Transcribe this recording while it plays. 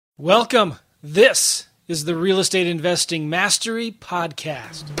Welcome. This is the Real Estate Investing Mastery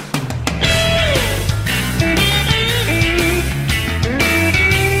Podcast.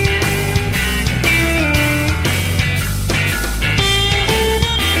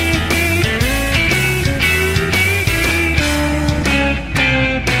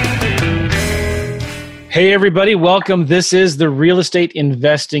 Hey everybody, welcome. This is the Real Estate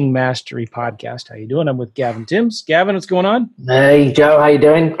Investing Mastery Podcast. How you doing? I'm with Gavin Timms. Gavin, what's going on? Hey Joe, how you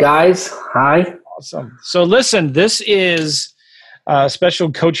doing, guys? Hi. Awesome. So listen, this is a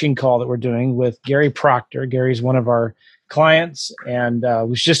special coaching call that we're doing with Gary Proctor. Gary's one of our clients and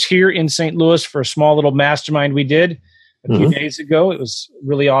was just here in St. Louis for a small little mastermind we did a few days ago. It was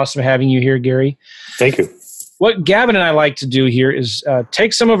really awesome having you here, Gary. Thank you. What Gavin and I like to do here is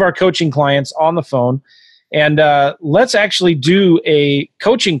take some of our coaching clients on the phone and let's actually do a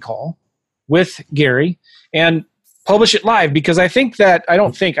coaching call with Gary and publish it live, because I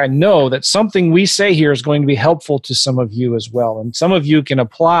know that something we say here is going to be helpful to some of you as well. And some of you can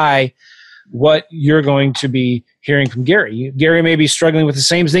apply what you're going to be hearing from Gary. Gary may be struggling with the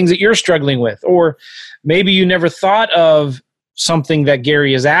same things that you're struggling with, or maybe you never thought of something that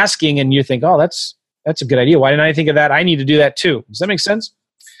Gary is asking and you think, oh, that's a good idea. Why didn't I think of that? I need to do that too. Does that make sense?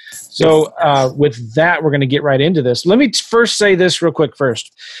 So with that, we're going to get right into this. Let me first say this real quick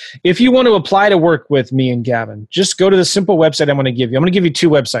first. If you want to apply to work with me and Gavin, just go to the simple website I'm going to give you. I'm going to give you two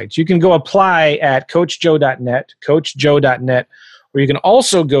websites. You can go apply at coachjoe.net, or you can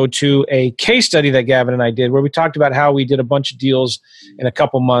also go to a case study that Gavin and I did where we talked about how we did a bunch of deals in a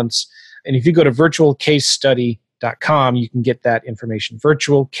couple months. And if you go to virtualcasestudy.com, you can get that information,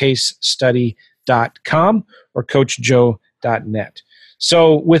 virtualcasestudy.com or coachjoe.net.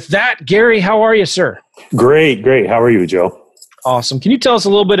 So with that, Gary, how are you, sir? Great. How are you, Joe? Awesome. Can you tell us a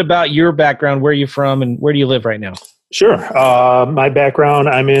little bit about your background, where you're from, and where do you live right now? Sure. My background,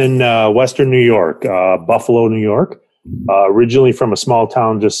 I'm in Western New York, Buffalo, New York. Originally from a small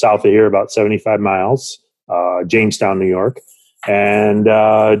town just south of here, about 75 miles, Jamestown, New York. And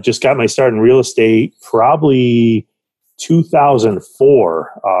just got my start in real estate probably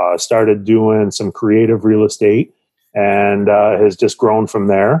 2004. Started doing some creative real estate. And has just grown from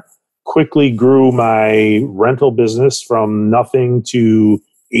there. Quickly grew my rental business from nothing to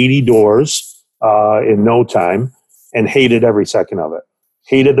 80 doors in no time, and hated every second of it.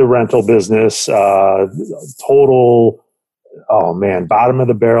 Hated the rental business, total, bottom of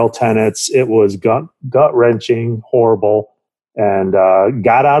the barrel tenants. It was gut-wrenching, horrible, and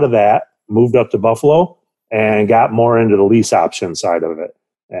got out of that, moved up to Buffalo, and got more into the lease option side of it.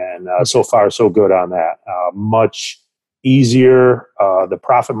 And so far, so good on that. Much easier. The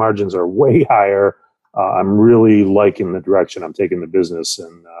profit margins are way higher. I'm really liking the direction I'm taking the business.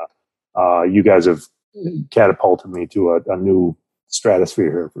 And you guys have catapulted me to a new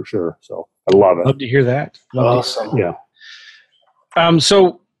stratosphere here for sure. So I love it. Love to hear that. Awesome. Yeah.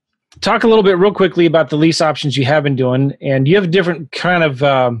 So talk a little bit real quickly about the lease options you have been doing. And you have a different kind of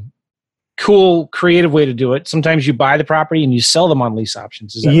cool, creative way to do it. Sometimes you buy the property and you sell them on lease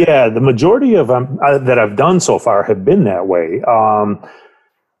options. Is that right? The majority of them that I've done so far have been that way.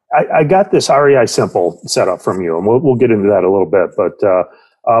 I got this REI Simple set up from you, and we'll get into that a little bit.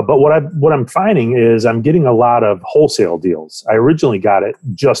 But what I'm finding is I'm getting a lot of wholesale deals. I originally got it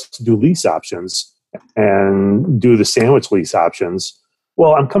just to do lease options and do the sandwich lease options.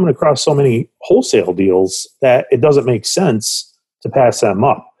 Well, I'm coming across so many wholesale deals that it doesn't make sense to pass them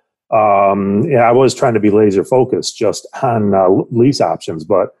up. I was trying to be laser focused just on lease options,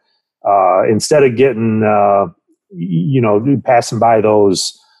 but instead of getting, passing by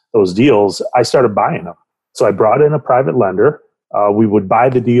those deals, I started buying them. So I brought in a private lender. We would buy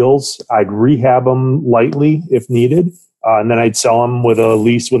the deals. I'd rehab them lightly if needed, and then I'd sell them with a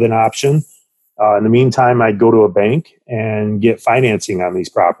lease with an option. In the meantime, I'd go to a bank and get financing on these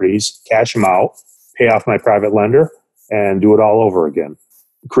properties, cash them out, pay off my private lender, and do it all over again.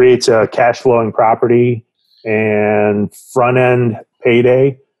 Creates a cash flowing property and front end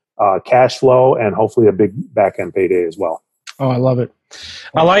payday, cash flow, and hopefully a big back end payday as well. Oh, I love it.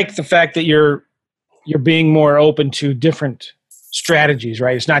 I like the fact that you're being more open to different strategies,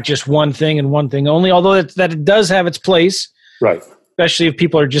 right? It's not just one thing and one thing only, although that it does have its place, right? Especially if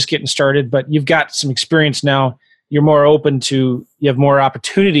people are just getting started. But you've got some experience now. You're more open to, you have more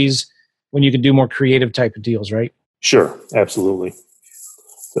opportunities when you can do more creative type of deals, right? Sure, absolutely.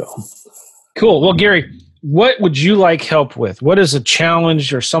 So cool. Well, Gary, what would you like help with? What is a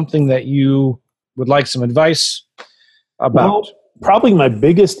challenge or something that you would like some advice about? Well, probably my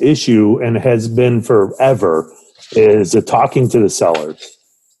biggest issue, and has been forever, is talking to the sellers.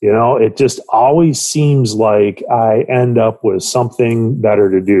 It just always seems like I end up with something better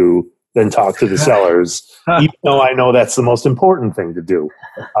to do than talk to the sellers, even though I know that's the most important thing to do.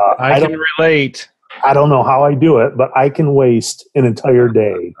 I can relate. I don't know how I do it, but I can waste an entire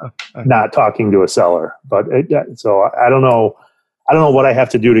day not talking to a seller. So I don't know. I don't know what I have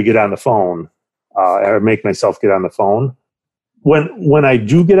to do to get on the phone or make myself get on the phone. When I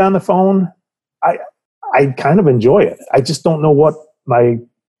do get on the phone, I kind of enjoy it. I just don't know what my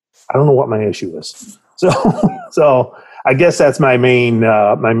issue is. So I guess that's my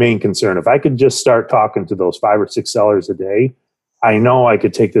main concern. If I could just start talking to those 5 or 6 sellers a day, I know I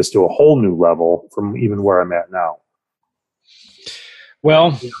could take this to a whole new level from even where I'm at now.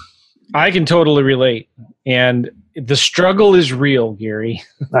 Well, I can totally relate. And the struggle is real, Gary.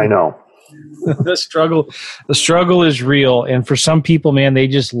 I know. The struggle is real. And for some people, man, they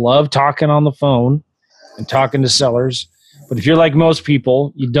just love talking on the phone and talking to sellers. But if you're like most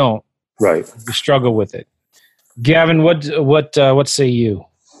people, you don't. Right. You struggle with it. Gavin, what say you?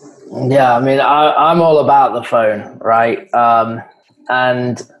 Yeah, I mean, I'm all about the phone, right?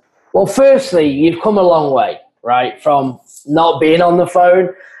 And well, firstly, you've come a long way, right, from not being on the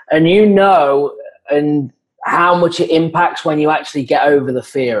phone, and and how much it impacts when you actually get over the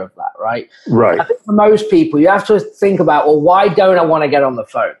fear of that, right? Right. I think for most people, you have to think about, well, why don't I want to get on the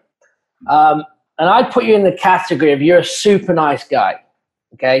phone? And I'd put you in the category of you're a super nice guy.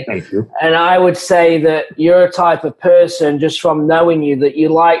 Okay. Thank you. And I would say that you're a type of person, just from knowing you, that you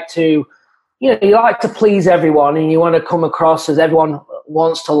like to please everyone, and you want to come across as everyone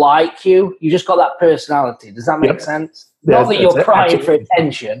wants to like you. You just got that personality. Does that make sense? Not that you're crying for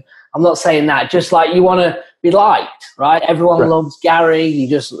attention. I'm not saying that. Just like you want to be liked, right? Everyone loves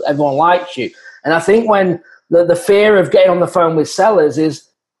Gary. Everyone likes you. And I think when the fear of getting on the phone with sellers is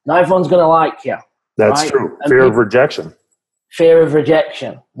not everyone's going to like you. That's true. Fear of rejection. Fear of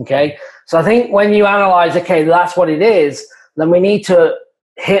rejection. Okay. So I think when you analyze, okay, that's what it is, then we need to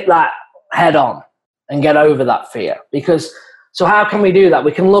hit that head on and get over that fear. So how can we do that?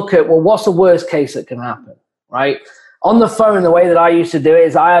 We can look at, well, what's the worst case that can happen, right? On the phone, the way that I used to do it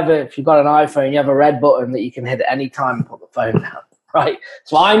is if you've got an iPhone, you have a red button that you can hit at any time and put the phone down, right?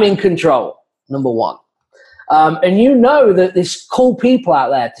 So I'm in control, number one. And that there's cool people out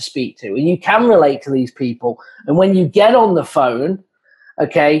there to speak to, and you can relate to these people. And when you get on the phone,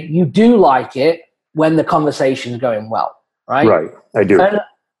 okay, you do like it when the conversation's going well, right? Right, I do.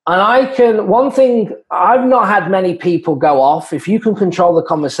 And one thing, I've not had many people go off. If you can control the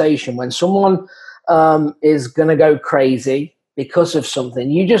conversation, when someone is going to go crazy because of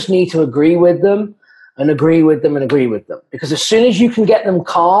something, you just need to agree with them and agree with them and agree with them. Because as soon as you can get them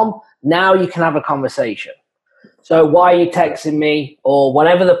calm, now you can have a conversation. So why are you texting me? Or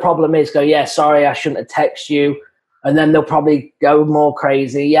whatever the problem is, go, yeah, sorry, I shouldn't have texted you. And then they'll probably go more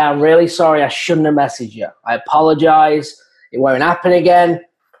crazy. Yeah, I'm really sorry, I shouldn't have messaged you. I apologize. It won't happen again.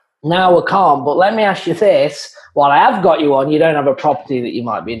 Now we're calm. But let me ask you this. While I have got you on, you don't have a property that you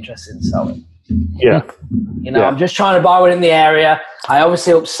might be interested in selling. Yeah. I'm just trying to buy one in the area. I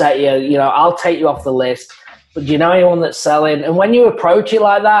obviously upset you. I'll take you off the list. But do you know anyone that's selling? And when you approach it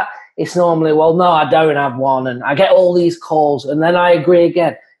like that, it's normally, well, no, I don't have one. And I get all these calls. And then I agree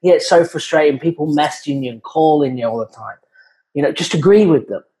again. Yeah, it's so frustrating. People messaging you and calling you all the time. Just agree with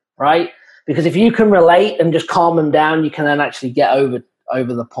them, right? Because if you can relate and just calm them down, you can then actually get over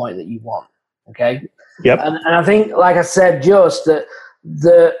the point that you want, okay? Yep. And I think, like I said, just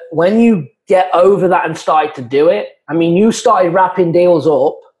that when you get over that and started to do it, I mean, you started wrapping deals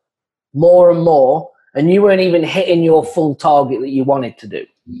up more and more, and you weren't even hitting your full target that you wanted to do.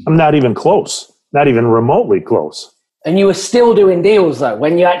 I'm not even close, not even remotely close. And you were still doing deals though,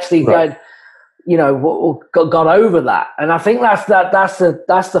 when you actually got over that. And I think that's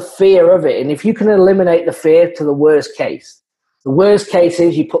the fear of it. And if you can eliminate the fear to the worst case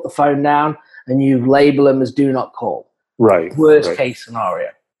is you put the phone down and you label them as do not call. Right. Worst case scenario.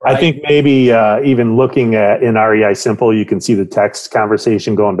 Right? I think maybe even looking at in REI Simple, you can see the text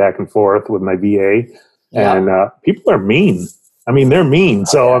conversation going back and forth with my VA. Yeah. And people are mean. I mean, they're mean.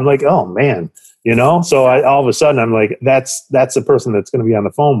 So I'm like, oh man, so all of a sudden I'm like, that's the person that's going to be on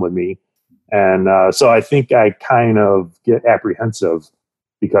the phone with me. And so I think I kind of get apprehensive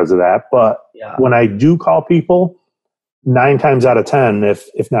because of that. But when I do call people, 9 times out of 10,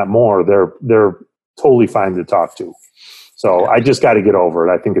 if not more, they're totally fine to talk to. So I just got to get over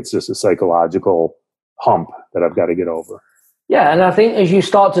it. I think it's just a psychological hump that I've got to get over. Yeah. And I think as you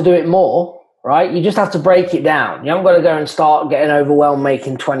start to do it more, right, you just have to break it down. You haven't got to go and start getting overwhelmed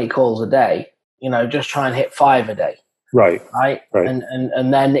making 20 calls a day. Just try and hit 5 a day. Right.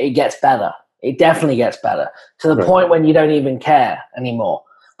 And then it gets better. It definitely gets better to the point when you don't even care anymore.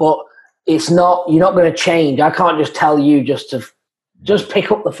 but it's not. You're not going to change. I can't just tell you just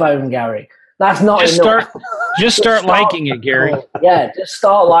pick up the phone, Gary. That's not enough. Just start liking it, Gary. Yeah, just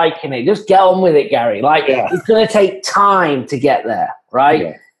start liking it. Just get on with it, Gary. It's going to take time to get there, right?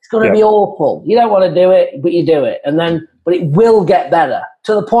 Yeah. It's going to be awful. You don't want to do it, but you do it, but it will get better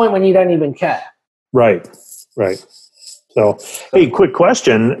to the point when you don't even care. Right. So, hey, quick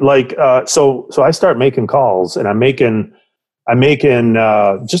question. So I start making calls, and I'm making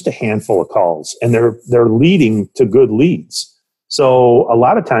just a handful of calls, and they're leading to good leads. So a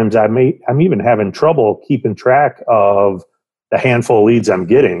lot of times I'm even having trouble keeping track of the handful of leads I'm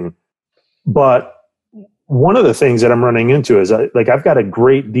getting. But one of the things that I'm running into is I've got a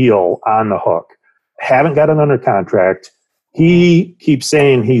great deal on the hook, haven't got it under contract. He keeps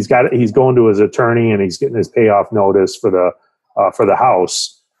saying he's going to his attorney and he's getting his payoff notice for the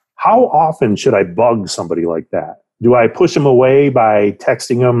house. How often should I bug somebody like that? Do I push him away by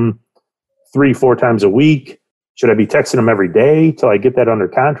texting him 3-4 times a week? Should I be texting him every day till I get that under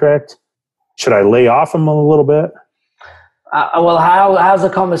contract? Should I lay off him a little bit? Well, how's the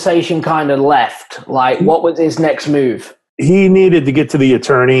conversation kind of left? What was his next move? He needed to get to the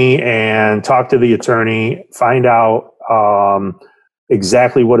attorney and talk to the attorney, find out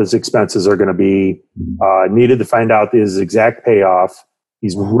exactly what his expenses are going to be. Needed to find out his exact payoff.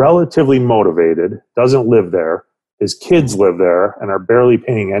 He's relatively motivated, doesn't live there. His kids live there and are barely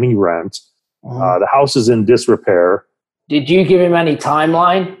paying any rent. The house is in disrepair. Did you give him any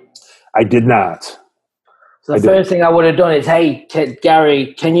timeline? I did not. So the first thing I would have done is, hey,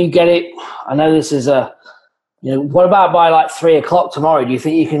 Gary, can you get it? I know this is what about by 3 o'clock tomorrow? Do you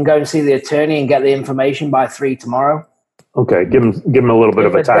think you can go and see the attorney and get the information by 3 tomorrow? Okay, give him a little bit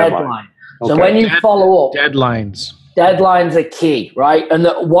of a timeline. Deadline. So when you follow up, deadlines are key, right? And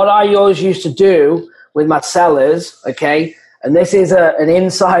what I always used to do with my sellers, okay, and this is an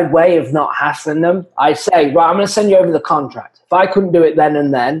inside way of not hassling them. I say, right, I'm going to send you over the contract. If I couldn't do it then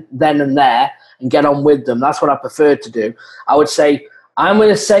and there, and get on with them, that's what I preferred to do. I would say, I'm going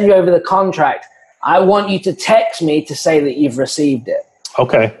to send you over the contract. I want you to text me to say that you've received it.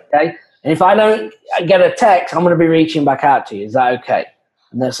 Okay. And if I don't get a text, I'm going to be reaching back out to you. Is that okay?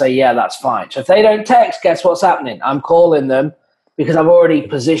 And they'll say, yeah, that's fine. So if they don't text, guess what's happening? I'm calling them because I've already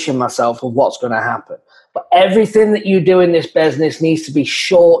positioned myself for what's going to happen. But everything that you do in this business needs to be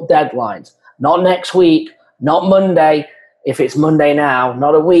short deadlines. Not next week, not Monday. If it's Monday now,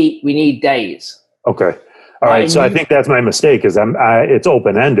 not a week, we need days. Okay. All right. So I think that's my mistake is it's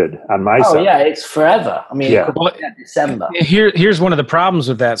open-ended on my side. Oh, yeah. It's forever. I mean, it could be December. Here's one of the problems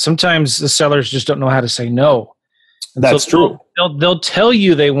with that. Sometimes the sellers just don't know how to say no. And that's true. They'll tell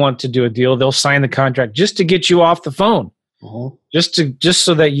you they want to do a deal. They'll sign the contract just to get you off the phone, just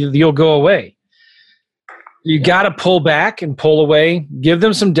so that you'll go away. You got to pull back and pull away. Give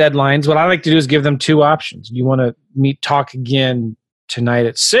them some deadlines. What I like to do is give them 2 options. You want to talk again tonight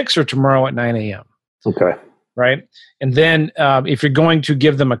at 6 or tomorrow at 9 a.m. Okay. Right. And then if you're going to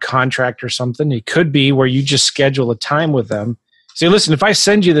give them a contract or something, it could be where you just schedule a time with them. Say, listen, if I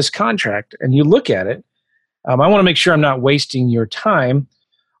send you this contract and you look at it, I want to make sure I'm not wasting your time.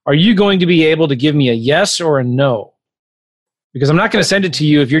 Are you going to be able to give me a yes or a no? Because I'm not going to send it to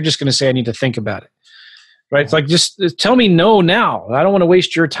you if you're just going to say I need to think about it. Right? It's like, just tell me no now. I don't want to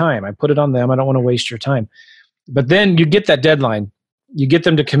waste your time. I put it on them. I don't want to waste your time. But then you get that deadline. You get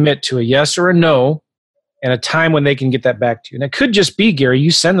them to commit to a yes or a no and a time when they can get that back to you. And it could just be, Gary,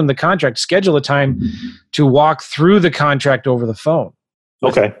 you send them the contract, schedule a time to walk through the contract over the phone.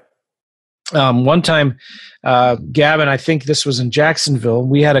 Okay. One time, Gavin, I think this was in Jacksonville,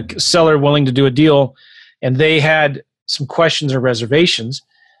 we had a seller willing to do a deal, and they had some questions or reservations.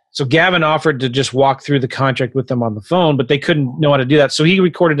 So Gavin offered to just walk through the contract with them on the phone, but they couldn't know how to do that. So he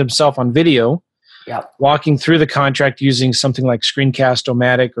recorded himself on video, walking through the contract using something like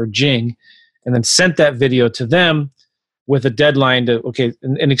Screencast-O-Matic or Jing, and then sent that video to them with a deadline to,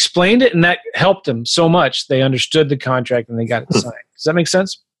 and explained it, and that helped them so much. They understood the contract and they got it signed. Does that make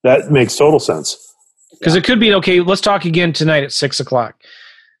sense? That makes total sense. Because it could be, let's talk again tonight at 6 o'clock.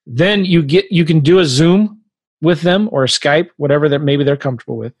 Then you can do a Zoom with them or a Skype, whatever that maybe they're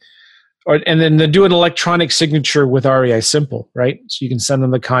comfortable with. And then do an electronic signature with REI Simple, right? So you can send them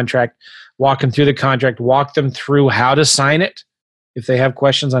the contract, walk them through the contract, walk them through how to sign it if they have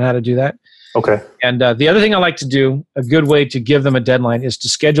questions on how to do that. Okay. And the other thing I like to do, a good way to give them a deadline, is to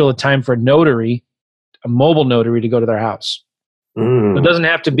schedule a time for a mobile notary to go to their house. It doesn't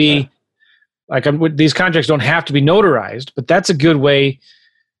have to be these contracts don't have to be notarized, but that's a good way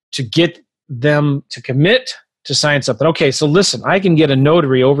to get them to commit to sign something. Okay, so listen, I can get a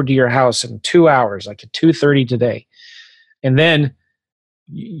notary over to your house in 2 hours, like at 2:30 today. And then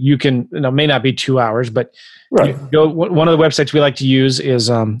you can, may not be 2 hours, but Right. you can go. One of the websites we like to use is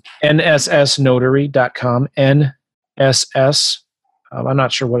nssnotary.com. NSS. I'm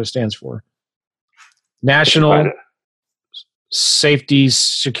not sure what it stands for. National Safety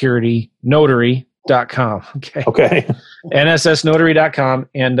Security Notary.com. Okay. nssnotary.com,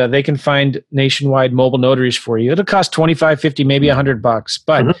 and they can find nationwide mobile notaries for you. It'll cost $25, $50, maybe $100,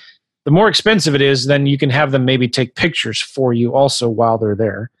 but the more expensive it is, then you can have them maybe take pictures for you also while they're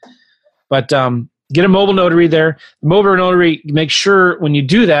there. But get a mobile notary there. The mobile notary, make sure when you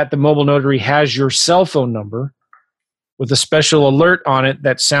do that, the mobile notary has your cell phone number with a special alert on it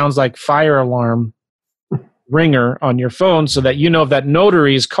that sounds like fire alarm ringer on your phone, so that you know if that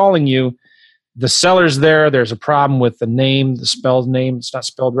notary is calling you, the seller's there's a problem with the name, the spelled name, it's not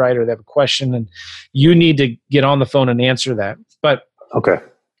spelled right, or they have a question, and you need to get on the phone and answer that. But okay,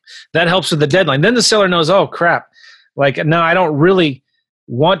 that helps with the deadline. Then the seller knows, oh crap, like, no, I don't really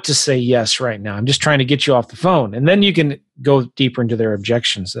want to say yes right now. I'm just trying to get you off the phone. And then you can go deeper into their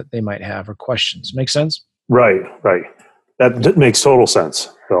objections that they might have or questions. Make sense? Right. That makes total sense.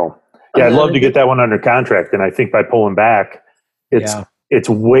 So yeah, I'd love to get that one under contract. And I think by pulling back, it's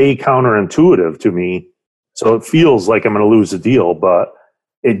way counterintuitive to me. So it feels like I'm going to lose the deal, but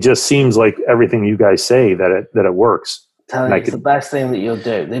it just seems like everything you guys say that it works. It's the best thing that you'll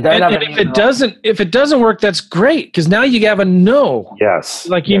do. They don't and if it doesn't work, that's great, because now you have a no. Yes.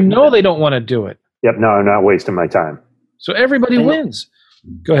 Like they don't want to do it. Yep. No, I'm not wasting my time. So everybody wins.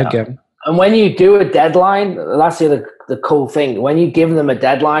 Go ahead, Kevin. And when you do a deadline, that's the cool thing. When you give them a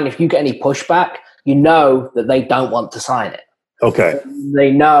deadline, if you get any pushback, you know that they don't want to sign it. Okay.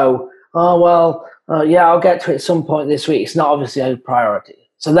 They know, I'll get to it at some point this week. It's not obviously a priority.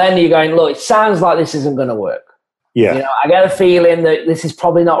 So then you're going, look, it sounds like this isn't going to work. Yeah. I get a feeling that this is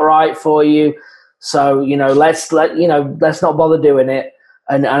probably not right for you. So, let's not bother doing it.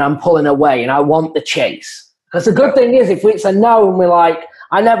 And I'm pulling away, and I want the chase. Because the good thing is, if it's a no and we're like,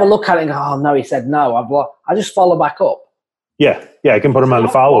 I never look at it and go, oh no, he said no. I just follow back up. Yeah. I can put him on the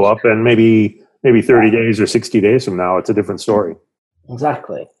follow up, and maybe 30 days or 60 days from now, it's a different story.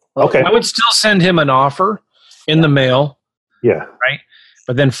 Exactly. Okay. I would still send him an offer in the mail. Yeah. Right.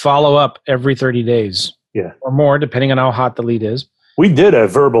 But then follow up every 30 days. Yeah. Or more, depending on how hot the lead is. We did a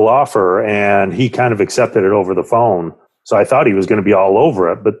verbal offer, and he kind of accepted it over the phone. So I thought he was going to be all over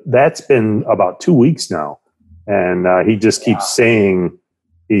it, but that's been about 2 weeks now. And he just keeps saying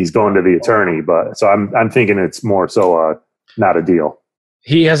he's going to the attorney. But so I'm thinking it's more so not a deal.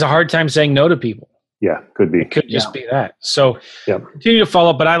 He has a hard time saying no to people. Yeah, could be. It could just be that. So continue to follow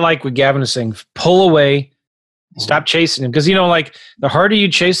up. But I like what Gavin is saying. Pull away. Stop chasing him. Because, the harder you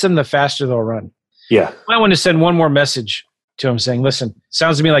chase them, the faster they'll run. Yeah. I want to send one more message to him saying, listen,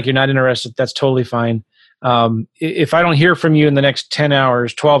 sounds to me like you're not interested. That's totally fine. If I don't hear from you in the next 10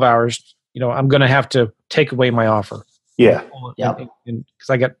 hours, 12 hours, I'm going to have to take away my offer. Yeah. Because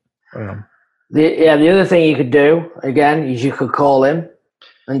I don't know. The other thing you could do, again, is you could call him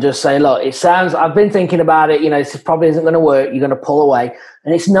and just say, look, I've been thinking about it. This probably isn't going to work. You're going to pull away.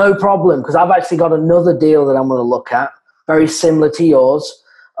 And it's no problem, because I've actually got another deal that I'm going to look at, very similar to yours.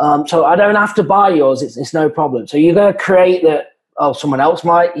 So I don't have to buy yours. It's no problem. So you're going to create that,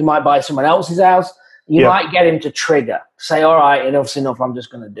 you might buy someone else's house. You might get him to trigger. Say, all right, enough's enough. I'm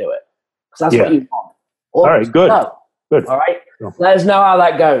just going to do it. Because that's what you want. All right, good. Good. All right. Let us know how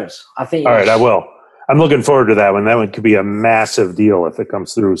that goes. I think. All right, I will. I'm looking forward to that one. That one could be a massive deal if it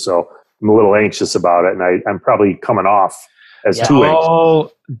comes through. So I'm a little anxious about it, and I'm probably coming off as too anxious.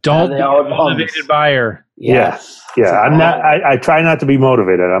 Oh, don't be a motivated buyer. Yes. Yeah. I'm not. I try not to be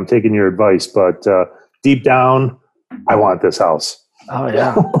motivated. I'm taking your advice, but deep down, I want this house. Oh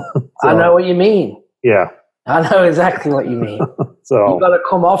yeah. I know what you mean. Yeah. I know exactly what you mean. So you've got to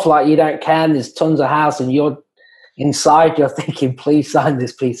come off like you don't care, and there's tons of house, and you're thinking, please sign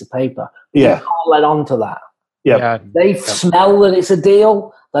this piece of paper. Yeah. You can't let on to that. Yeah. They smell that it's a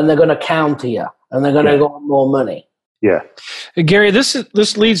deal, then they're going to counter you, and they're going to want more money. Yeah. Gary,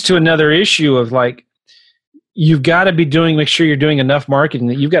 this leads to another issue of you've got to make sure you're doing enough marketing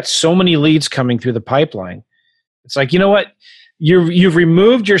that you've got so many leads coming through the pipeline. It's like, you know what? You've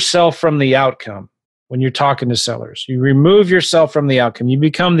removed yourself from the outcome when you're talking to sellers. You remove yourself from the outcome. You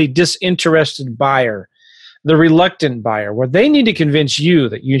become the disinterested buyer, the reluctant buyer, where they need to convince you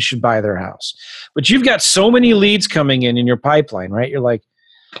that you should buy their house. But you've got so many leads coming in your pipeline, right? You're like,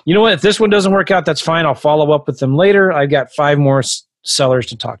 you know what? If this one doesn't work out, that's fine. I'll follow up with them later. I've got 5 more sellers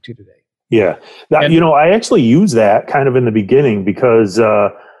to talk to today. Yeah. I actually use that kind of in the beginning because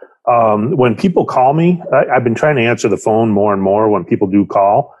when people call me, I've been trying to answer the phone more and more when people do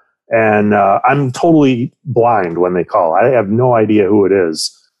call. And I'm totally blind when they call. I have no idea who it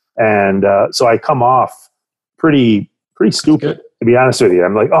is. And so I come off pretty stupid, to be honest with you.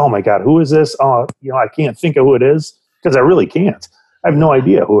 I'm like, oh my God, who is this? Oh, I can't think of who it is because I really can't. I have no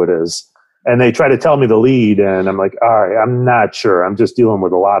idea who it is. And they try to tell me the lead, and I'm like, all right, I'm not sure. I'm just dealing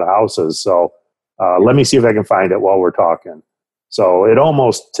with a lot of houses. So let me see if I can find it while we're talking. So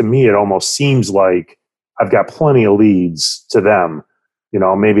to me, it almost seems like I've got plenty of leads to them.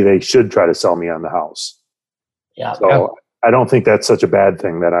 Maybe they should try to sell me on the house. Yeah. So I don't think that's such a bad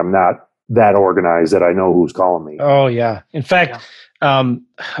thing that I'm not that organized that I know who's calling me. Oh yeah. In fact,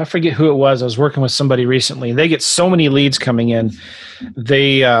 I forget who it was. I was working with somebody recently. They get so many leads coming in.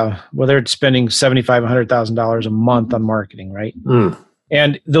 They're spending $75,000, $100,000 a month on marketing, right? Mm.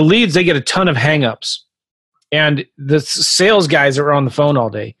 And the leads, they get a ton of hangups. And the sales guys that are on the phone all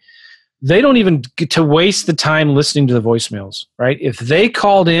day, they don't even get to waste the time listening to the voicemails, right? If they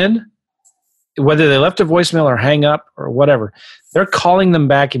called in, whether they left a voicemail or hang up or whatever, they're calling them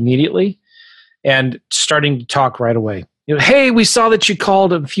back immediately and starting to talk right away. Hey, we saw that you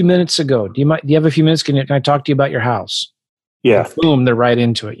called a few minutes ago. Do you have a few minutes? Can I talk to you about your house? Yeah. And boom, they're right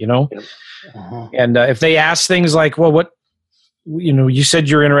into it, Yep. Uh-huh. And if they ask things like, well, what, you said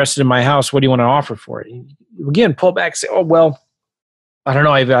you're interested in my house. What do you want to offer for it? Again, pull back, say, oh, well, I don't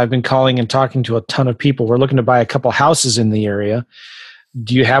know. I've been calling and talking to a ton of people. We're looking to buy a couple houses in the area.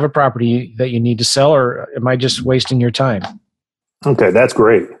 Do you have a property that you need to sell, or am I just wasting your time? Okay, that's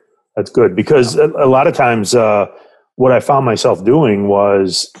great. That's good, because a lot of times what I found myself doing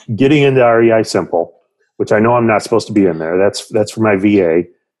was getting into REI Simple, which I know I'm not supposed to be in there. That's for my VA.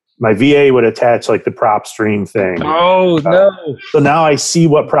 My VA would attach like the PropStream thing. Oh, no. So now I see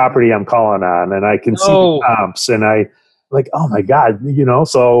what property I'm calling on, and I can see the comps, and I like, oh my God,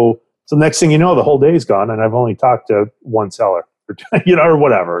 so next thing you know, the whole day's gone, and I've only talked to one seller, or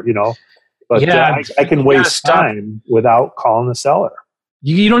whatever, But I can waste time without calling the seller.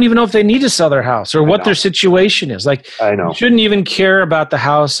 You don't even know if they need to sell their house or what their situation is. Like, I know. You shouldn't even care about the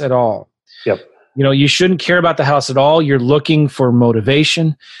house at all. Yep. You shouldn't care about the house at all. You're looking for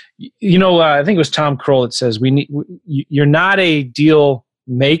motivation. I think it was Tom Kroll that says you're not a deal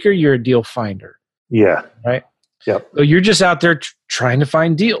maker, you're a deal finder. Yeah. Right. Yep. So you're just out there trying to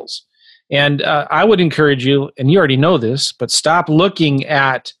find deals. And I would encourage you, and you already know this, but stop looking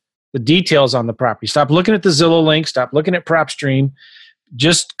at the details on the property. Stop looking at the Zillow link. Stop looking at PropStream.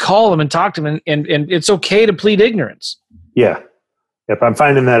 Just call them and talk to them, and it's okay to plead ignorance. Yeah. Yep, I'm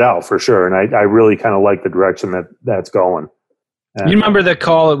finding that out for sure, and I really kind of like the direction that's going. And you remember that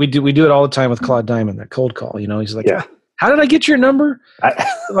call that we do it all the time with Claude Diamond, that cold call. He's like, yeah. How did I get your number?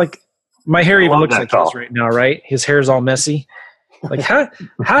 Like, my hair even looks like this right now, right? His hair's all messy. Like, how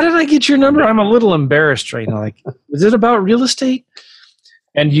did I get your number? I'm a little embarrassed right now. Like, is it about real estate?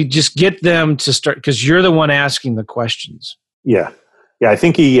 And you just get them to start, because you're the one asking the questions. Yeah. Yeah, I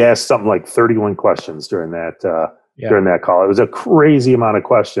think he asked something like 31 questions during that call. It was a crazy amount of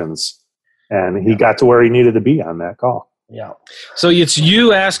questions, and he got to where he needed to be on that call. Yeah. So it's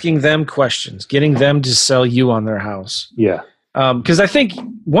you asking them questions, getting them to sell you on their house. Yeah. Because I think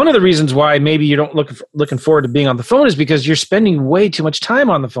one of the reasons why maybe you don't looking forward to being on the phone is because you're spending way too much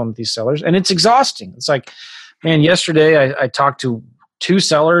time on the phone with these sellers, and it's exhausting. It's like, man, yesterday I talked to two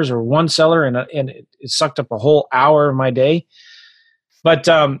sellers or one seller, and it sucked up a whole hour of my day. But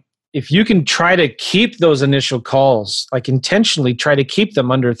if you can try to keep those initial calls, like intentionally try to keep them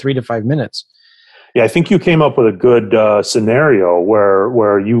under 3 to 5 minutes. Yeah, I think you came up with a good scenario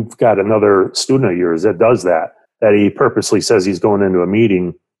where you've got another student of yours that does that he purposely says he's going into a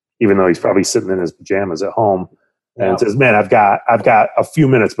meeting, even though he's probably sitting in his pajamas at home, and says, "Man, I've got a few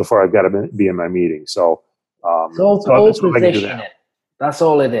minutes before I've got to be in my meeting." So, all positioning. That's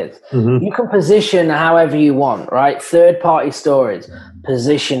all it is. Mm-hmm. You can position however you want, right? Third-party storage,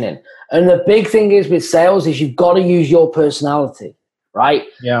 positioning. And the big thing is with sales is you've got to use your personality, right?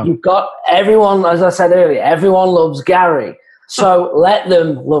 Yeah. You've got everyone, as I said earlier, everyone loves Gary. So let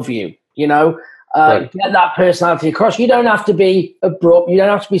them love you, Right. Get that personality across. You don't have to be abrupt. You don't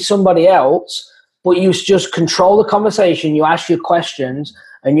have to be somebody else, but you just control the conversation. You ask your questions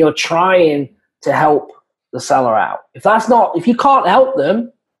and you're trying to help the seller out. If you can't help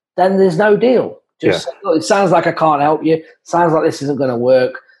them, then there's no deal. Just say, look, it sounds like I can't help you. Sounds like this isn't going to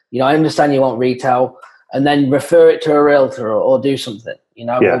work. I understand you want retail, and then refer it to a realtor or do something,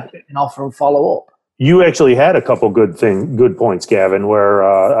 or an offer and follow up. You actually had a couple good points, Gavin, where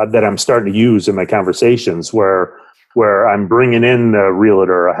that I'm starting to use in my conversations where I'm bringing in the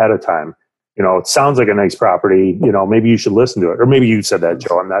realtor ahead of time. It sounds like a nice property. Maybe you should listen to it. Or maybe you said that,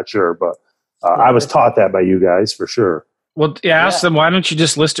 Joe. I'm not sure, but I was taught that by you guys for sure. Well, ask them, why don't you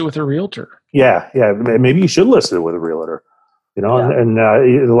just list it with a realtor? Yeah. Maybe you should list it with a realtor. You know, and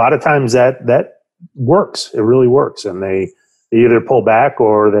a lot of times that works. It really works, and they either pull back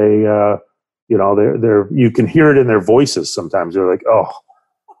or they, they're you can hear it in their voices. Sometimes they're like, oh,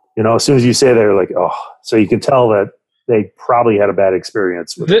 as soon as you say that, they're like, oh, so you can tell that they probably had a bad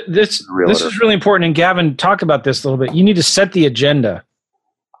experience with this. This is really important. And Gavin, talk about this a little bit. You need to set the agenda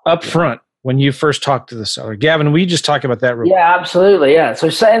up front when you first talk to the seller. Gavin, we just talk about that real quick. Yeah, absolutely. Yeah. So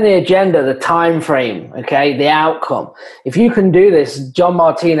setting the agenda, the time frame, okay, the outcome. If you can do this, John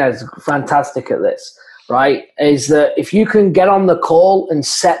Martinez is fantastic at this, right? Is that if you can get on the call and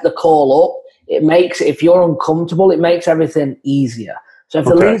set the call up, it makes, if you're uncomfortable, it makes everything easier. So if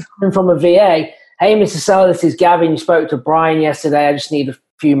the lead's coming from a VA, hey, Mr. Seller, this is Gavin. You spoke to Brian yesterday. I just need a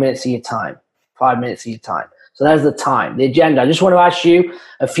few minutes of your time, 5 minutes of your time. So there's the time, the agenda. I just want to ask you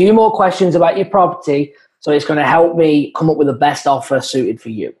a few more questions about your property, so it's going to help me come up with the best offer suited for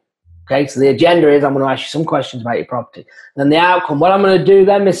you. Okay, so the agenda is I'm going to ask you some questions about your property. Then the outcome, what I'm going to do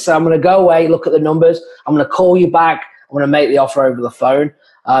then is I'm going to go away, look at the numbers. I'm going to call you back. I'm going to make the offer over the phone.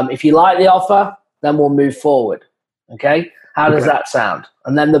 If you like the offer, then we'll move forward. Okay, how does that sound?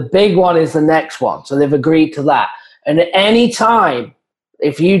 And then the big one is the next one. So they've agreed to that. And at any time,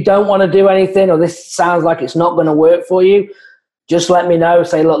 if you don't want to do anything or this sounds like it's not going to work for you, just let me know.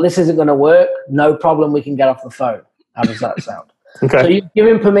 Say, look, this isn't going to work. No problem. We can get off the phone. How does that sound? So you give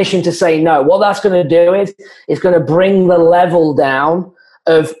him permission to say no. What that's going to do is it's going to bring the level down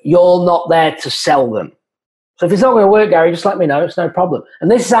of you're not there to sell them. So if it's not going to work, Gary, just let me know. It's no problem. And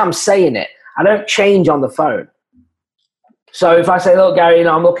this is how I'm saying it. I don't change on the phone. So if I say, look, Gary,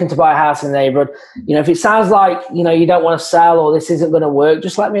 I'm looking to buy a house in the neighborhood, if it sounds like, you don't want to sell or this isn't going to work,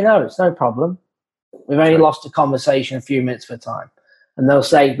 just let me know. It's no problem. We've only lost a conversation a few minutes for time. And they'll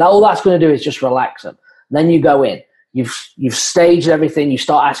say, all that's going to do is just relax them. And then you go in. You've staged everything. You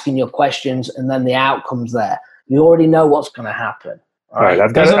start asking your questions, and then the outcome's there. You already know what's going to happen. All right.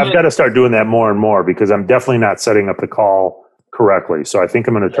 I've got to start doing that more and more because I'm definitely not setting up the call correctly. So I think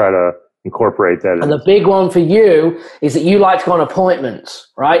I'm going to try to incorporate that. And the big one for you is that you like to go on appointments,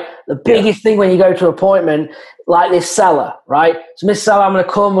 right? The biggest thing when you go to an appointment, like this seller, right? So Mr. Seller, I'm going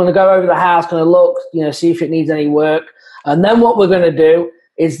to come, I'm going to go over the house, going to look, see if it needs any work. And then what we're going to do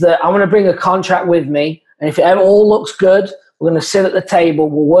is that I'm going to bring a contract with me. And if it all looks good, we're going to sit at the table,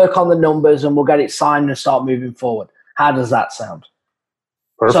 we'll work on the numbers and we'll get it signed and start moving forward. How does that sound?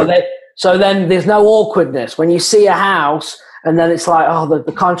 Perfect. So then there's no awkwardness. When you see a house, and then it's like,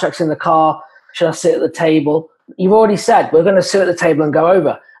 the contract's in the car. Should I sit at the table? You've already said, we're going to sit at the table and go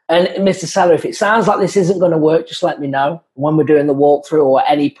over. And Mr. Seller, if it sounds like this isn't going to work, just let me know. When we're doing the walkthrough or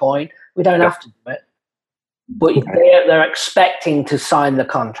at any point, we don't have to do it. But they're expecting to sign the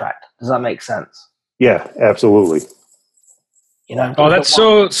contract. Does that make sense? Yeah, absolutely. Oh, that's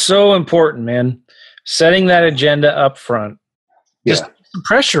so important, man. Setting that agenda up front. Just the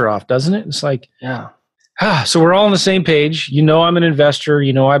pressure off, doesn't it? It's like, so we're all on the same page. I'm an investor.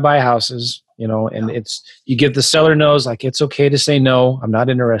 I buy houses, and you give the seller knows, like, it's okay to say no, I'm not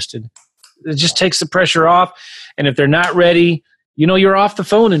interested. It just takes the pressure off. And if they're not ready, you're off the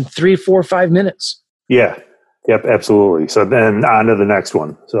phone in 3, 4, 5 minutes. Yeah. Yep, absolutely. So then on to the next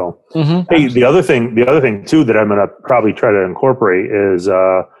one. So, hey, the other thing too that I'm going to probably try to incorporate is,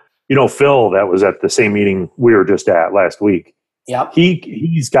 Phil, that was at the same meeting we were just at last week. Yep.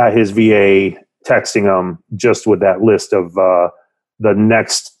 He's got his VA texting him just with that list of the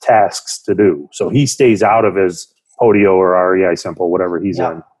next tasks to do. So he stays out of his Podio or REI Simple, whatever he's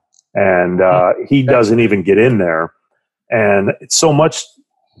in. And he doesn't even get in there. And it's so much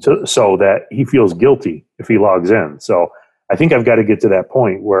so that he feels guilty if he logs in. So I think I've got to get to that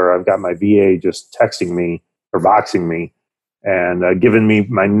point where I've got my VA just texting me or boxing me and giving me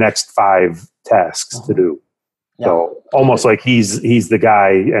my next 5 tasks to do. So almost like he's the guy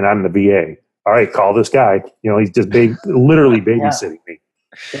and I'm the VA. All right, call this guy. He's just literally babysitting me.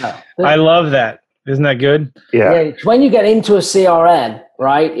 Yeah. I love that. Isn't that good? Yeah. When you get into a CRM,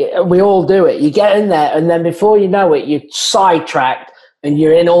 right, we all do it. You get in there, and then before you know it, you're sidetracked, and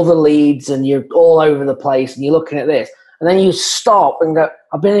you're in all the leads, and you're all over the place, and you're looking at this. And then you stop and go,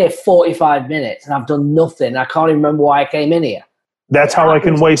 I've been here 45 minutes, and I've done nothing. I can't even remember why I came in here. That's how I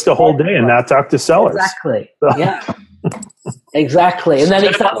can waste a whole day and not talk to sellers. Exactly. Yeah. Exactly. And then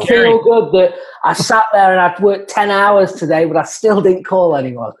it's that feel good that I sat there and I'd worked 10 hours today, but I still didn't call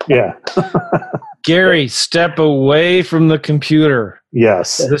anyone. Yeah. Gary, step away from the computer.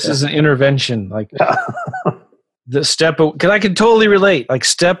 Yes. This is an intervention. Like the step, because I can totally relate. Like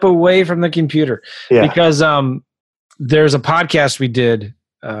step away from the computer. Yeah. Because there's a podcast we did.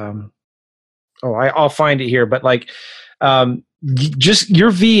 I'll find it here. But like Just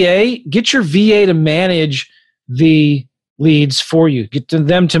your VA, get your VA to manage the leads for you. Get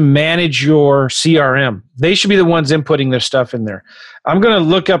them to manage your CRM. They should be the ones inputting their stuff in there. I'm going to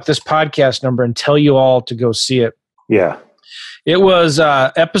look up this podcast number and tell you all to go see it. Yeah. It was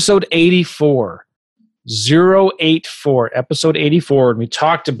episode 84, 084, episode 84. And we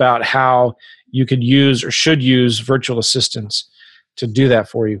talked about how you could use or should use virtual assistants to do that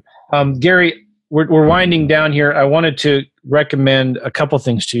for you. Gary, we're winding down here. I wanted to recommend a couple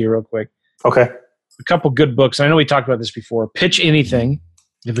things to you real quick. Okay. A couple good books. I know we talked about this before. Pitch Anything.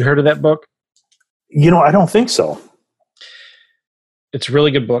 Have you heard of that book? I don't think so. It's a really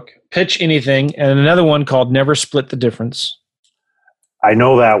good book. Pitch Anything. And another one called Never Split the Difference. I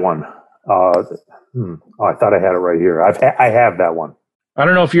know that one. I thought I had it right here. I have that one. I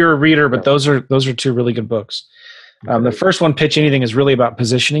don't know if you're a reader, but those are two really good books. The first one, Pitch Anything, is really about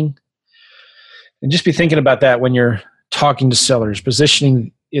positioning. And just be thinking about that when you're talking to sellers.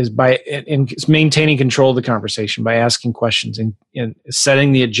 Positioning is it's maintaining control of the conversation by asking questions and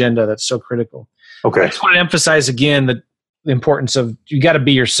setting the agenda. That's so critical. Okay. I just want to emphasize again the importance of, you got to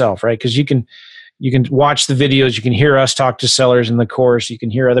be yourself, right? Because you can watch the videos, you can hear us talk to sellers in the course, you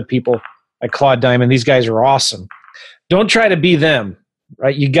can hear other people like Claude Diamond. These guys are awesome. Don't try to be them,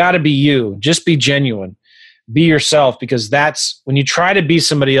 right? You got to be you. Just be genuine. Be yourself, because that's when you try to be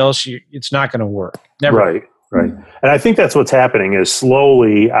somebody else, it's not going to work. Never. Right. And I think that's what's happening is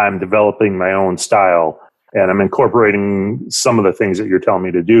slowly I'm developing my own style and I'm incorporating some of the things that you're telling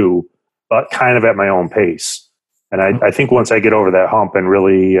me to do, but kind of at my own pace. And I think once I get over that hump and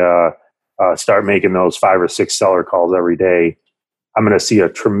really start making those 5 or 6 seller calls every day, I'm going to see a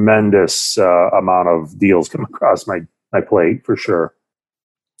tremendous amount of deals come across my plate for sure.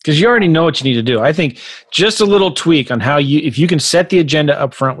 Because you already know what you need to do. I think just a little tweak on how if you can set the agenda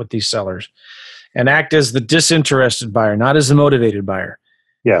up front with these sellers and act as the disinterested buyer, not as the motivated buyer.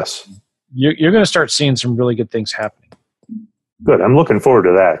 Yes. You're going to start seeing some really good things happening. Good. I'm looking forward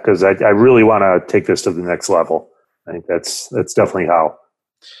to that because I really want to take this to the next level. I think that's definitely how.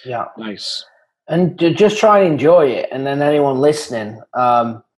 Yeah. Nice. And just try and enjoy it. And then anyone listening,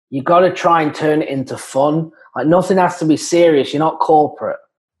 you got to try and turn it into fun. Like nothing has to be serious. You're not corporate.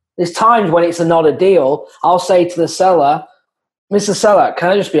 There's times when it's not a deal. I'll say to the seller, Mr. Seller, can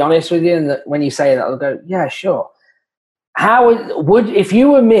I just be honest with you? And when you say that, I'll go, yeah, sure. If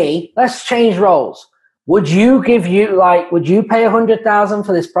you were me, let's change roles. Would you pay $100,000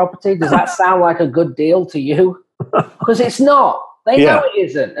 for this property? Does that sound like a good deal to you? Because it's not. They know it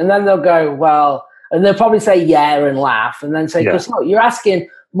isn't. And then they'll go, well, and they'll probably say, yeah, and laugh. And then say, because look, you're asking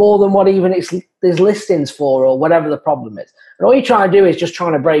more than what even there's listings for or whatever the problem is. And all you're trying to do is just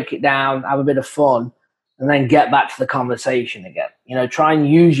trying to break it down, have a bit of fun, and then get back to the conversation again. Try and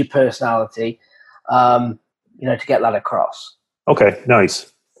use your personality, to get that across. Okay,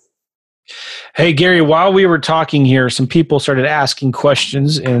 nice. Hey, Gary, while we were talking here, some people started asking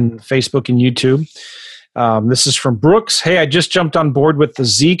questions in Facebook and YouTube. This is from Brooks. Hey, I just jumped on board with the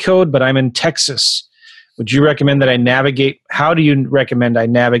Z code, but I'm in Texas. Would you recommend that how do you recommend I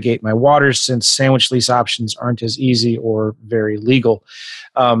navigate my waters since sandwich lease options aren't as easy or very legal?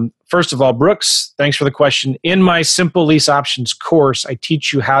 First of all, Brooks, thanks for the question. In my Simple Lease Options course, I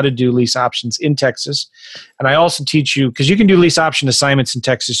teach you how to do lease options in Texas. And I also teach you, because you can do lease option assignments in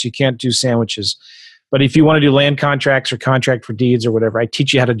Texas, you can't do sandwiches. But if you want to do land contracts or contract for deeds or whatever, I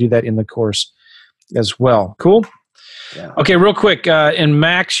teach you how to do that in the course as well. Cool? Yeah. Okay, real quick. And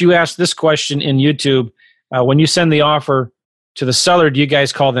Max, you asked this question in YouTube. When you send the offer to the seller, do you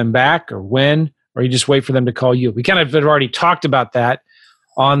guys call them back or when? Or you just wait for them to call you? We kind of have already talked about that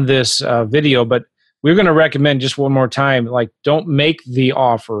on this video, but we're going to recommend just one more time, don't make the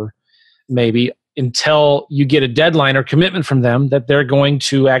offer maybe until you get a deadline or commitment from them that they're going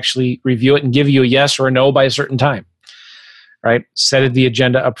to actually review it and give you a yes or a no by a certain time. Right? Set the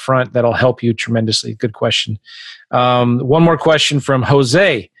agenda up front. That'll help you tremendously. Good question. One more question from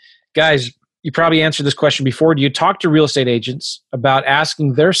Jose. Guys, you probably answered this question before. Do you talk to real estate agents about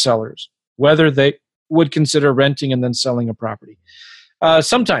asking their sellers whether they would consider renting and then selling a property?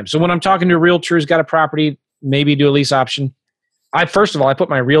 Sometimes. So when I'm talking to a realtor who's got a property, maybe do a lease option, first of all, I put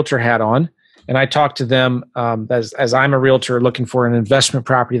my realtor hat on and I talk to them as I'm a realtor looking for an investment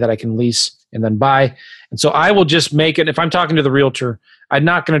property that I can lease and then buy. And so I will just make it, if I'm talking to the realtor, I'm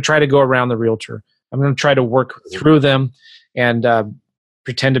not going to try to go around the realtor. I'm going to try to work through them and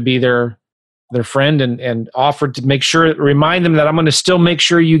pretend to be their friend and offer to remind them that I'm going to still make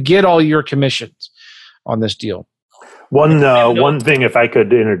sure you get all your commissions on this deal. One thing, if I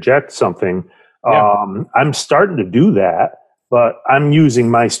could interject something, I'm starting to do that, but I'm using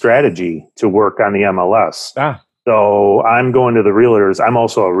my strategy to work on the MLS. So So I'm going to the realtors. I'm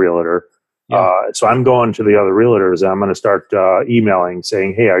also a realtor. So I'm going to the other realtors, and I'm going to start emailing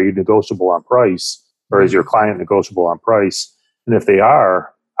saying, hey, are you negotiable on price? Or is your client negotiable on price? And if they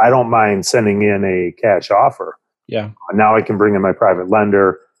are, I don't mind sending in a cash offer. Yeah. Now I can bring in my private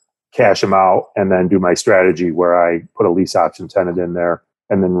lender, cash them out, and then do my strategy where I put a lease option tenant in there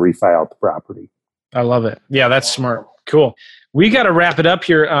and then refi out the property. I love it. Yeah, that's smart. Cool. We got to wrap it up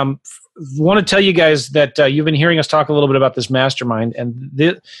here. Want to tell you guys that you've been hearing us talk a little bit about this mastermind, and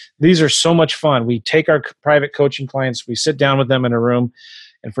these are so much fun. We take our private coaching clients, we sit down with them in a room,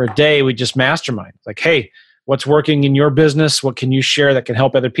 and for a day we just mastermind. Like, hey, what's working in your business? What can you share that can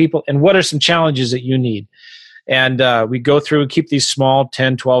help other people? And what are some challenges that you need? And we go through and keep these small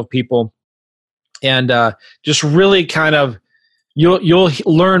 10, 12 people, and just really kind of you'll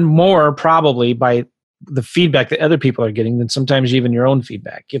learn more probably by the feedback that other people are getting than sometimes even your own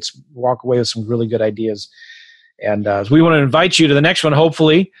feedback. Walk away with some really good ideas. And we want to invite you to the next one.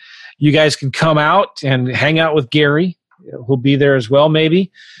 Hopefully you guys can come out and hang out with Gary. Who'll be there as well,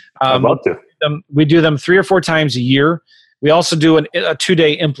 maybe. I'd love to. We do them 3 or 4 times a year. We also do a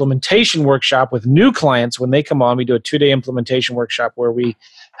 2-day implementation workshop with new clients. When they come on, we do a 2-day implementation workshop where we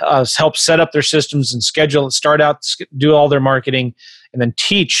help set up their systems and schedule it, start out, do all their marketing, and then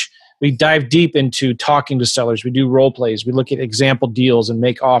teach. We dive deep into talking to sellers. We do role plays. We look at example deals and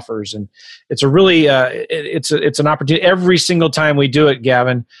make offers. And it's a really, it's an opportunity. Every single time we do it,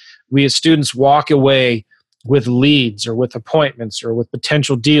 Gavin, we as students walk away with leads or with appointments or with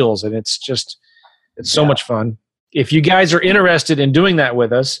potential deals. And it's so much fun. If you guys are interested in doing that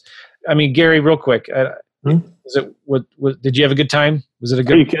with us, I mean, Gary, real quick, did you have a good time? Was it a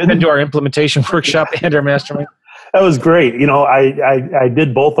good into our implementation workshop and our mastermind? That was great. I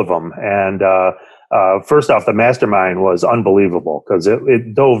did both of them. And first off, the mastermind was unbelievable because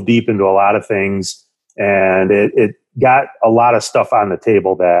it dove deep into a lot of things, and it got a lot of stuff on the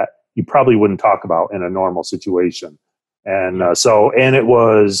table that you probably wouldn't talk about in a normal situation. And and it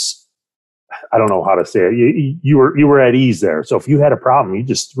was, I don't know how to say it. You were at ease there. So if you had a problem, you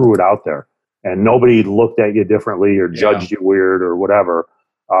just threw it out there, and nobody looked at you differently or judged you weird or whatever.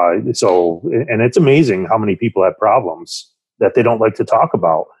 And it's amazing how many people have problems that they don't like to talk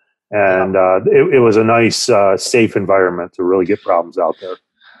about. And it was a nice, safe environment to really get problems out there.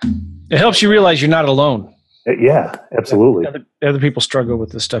 It helps you realize you're not alone. Yeah, absolutely. Other people struggle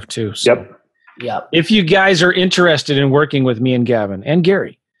with this stuff too. So. Yep. If you guys are interested in working with me and Gavin and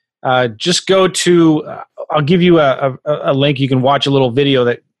Gary, just go to, I'll give you a link. You can watch a little video,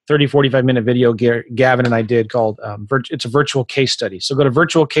 that 30, 45-minute video Gavin and I did called, it's a virtual case study. So go to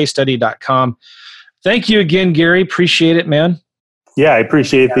virtualcasestudy.com. Thank you again, Gary. Appreciate it, man. Yeah, I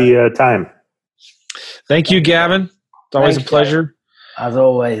appreciate the time. Thank you, Gavin. It's always a pleasure. As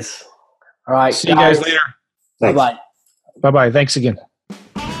always. All right. See you guys later. Thanks. Bye-bye. Bye-bye. Thanks again.